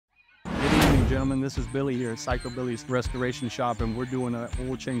gentlemen, this is Billy here at Psycho Billy's Restoration Shop, and we're doing an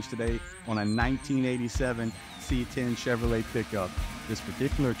oil change today on a 1987 C10 Chevrolet pickup. This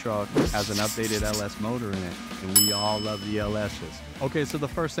particular truck has an updated LS motor in it, and we all love the LS's. Okay, so the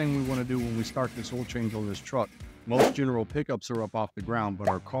first thing we want to do when we start this oil change on this truck, most general pickups are up off the ground, but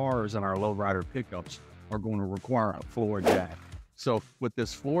our cars and our lowrider pickups are going to require a floor jack. So with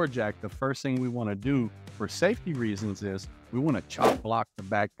this floor jack, the first thing we want to do for safety reasons is we want to chop block the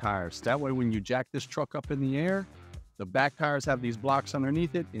back tires. That way when you jack this truck up in the air, the back tires have these blocks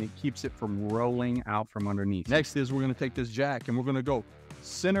underneath it and it keeps it from rolling out from underneath. Next is we're going to take this jack and we're going to go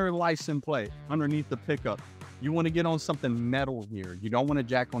center license plate underneath the pickup. You want to get on something metal here. You don't want to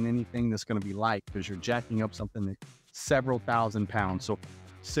jack on anything that's going to be light because you're jacking up something that's several thousand pounds. So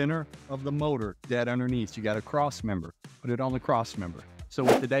center of the motor, dead underneath. You got a cross member, put it on the cross member. So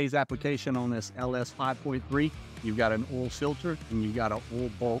with today's application on this LS 5.3, you've got an oil filter and you got an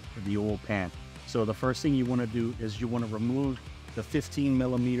oil bolt for the oil pan. So the first thing you want to do is you want to remove the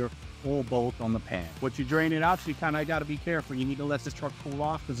 15mm oil bolt on the pan. Once you drain it out, you kind of got to be careful. You need to let this truck cool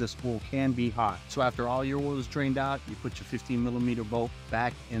off because this oil can be hot. So after all your oil is drained out, you put your 15mm bolt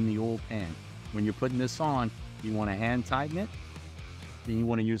back in the oil pan. When you're putting this on, you want to hand tighten it. Then you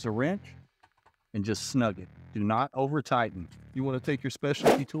want to use a wrench and just snug it. Do not over tighten. You want to take your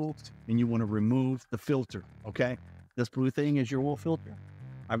specialty tools and you want to remove the filter, okay? This blue thing is your oil filter.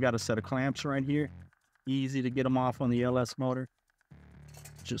 I've got a set of clamps right here. Easy to get them off on the LS motor.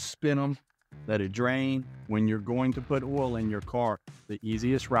 Just spin them, let it drain. When you're going to put oil in your car, the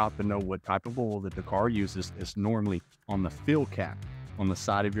easiest route to know what type of oil that the car uses is normally on the fill cap on the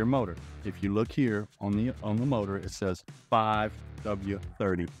side of your motor. If you look here on the motor, it says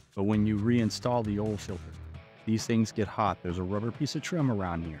 5W30. But when you reinstall the oil filter, these things get hot. There's a rubber piece of trim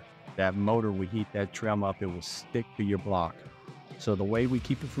around here. That motor will heat that trim up. It will stick to your block. So the way we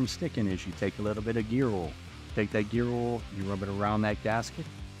keep it from sticking is you take a little bit of gear oil. Take that gear oil, you rub it around that gasket,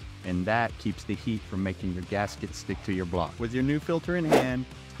 and that keeps the heat from making your gasket stick to your block. With your new filter in hand,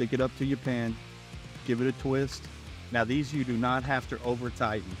 stick it up to your pan, give it a twist. Now these you do not have to over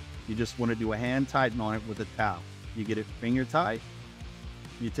tighten. You just want to do a hand tighten on it with a towel. You get it finger tight,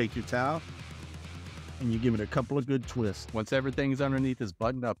 you take your towel, and you give it a couple of good twists. Once everything's underneath is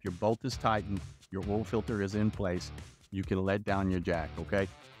buttoned up, your bolt is tightened, your oil filter is in place, you can let down your jack, okay?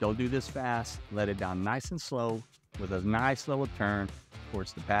 Don't do this fast. Let it down nice and slow with a nice little turn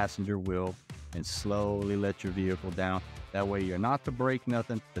towards the passenger wheel and slowly let your vehicle down. That way you're not to break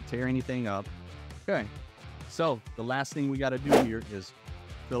nothing, to tear anything up. Okay, so the last thing we gotta do here is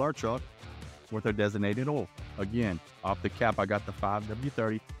fill our truck with our designated oil. Again, off the cap, I got the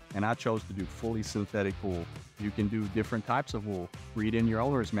 5W30 and I chose to do fully synthetic oil. You can do different types of oil. Read in your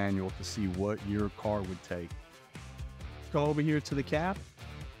owner's manual to see what your car would take. Go over here to the cap,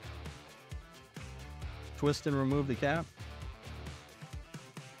 twist and remove the cap.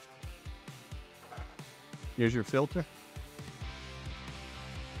 Here's your filter.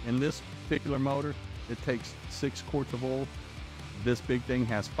 In this particular motor, it takes 6 quarts of oil. This big thing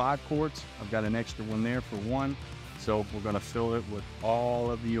has 5 quarts. I've got an extra one there for 1. So we're gonna fill it with all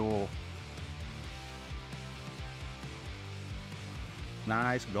of the oil.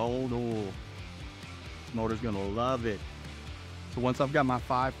 Nice gold oil. This motor's gonna love it. So once I've got my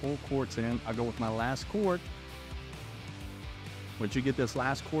 5 full quarts in, I go with my last quart. Once you get this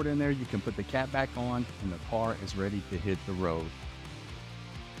last quart in there, you can put the cap back on and the car is ready to hit the road.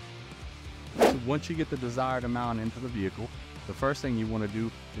 So once you get the desired amount into the vehicle, the first thing you want to do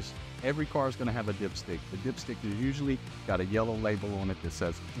is every car is going to have a dipstick. The dipstick is usually got a yellow label on it that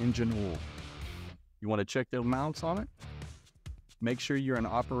says engine oil. You want to check the amounts on it. Make sure you're in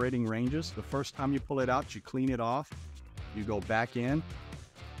operating ranges. The first time you pull it out, you clean it off. You go back in,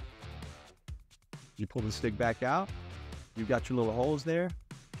 you pull the stick back out, you've got your little holes there,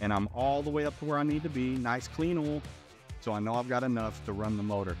 and I'm all the way up to where I need to be, nice clean oil, so I know I've got enough to run the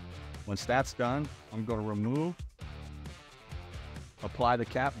motor. Once that's done, I'm gonna remove, apply the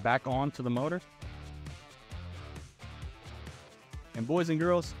cap back onto the motor. And boys and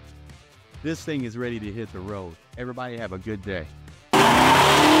girls, this thing is ready to hit the road. Everybody have a good day.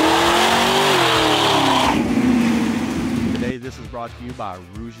 Today, this is brought to you by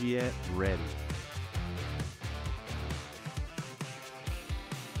Rugiet Ready.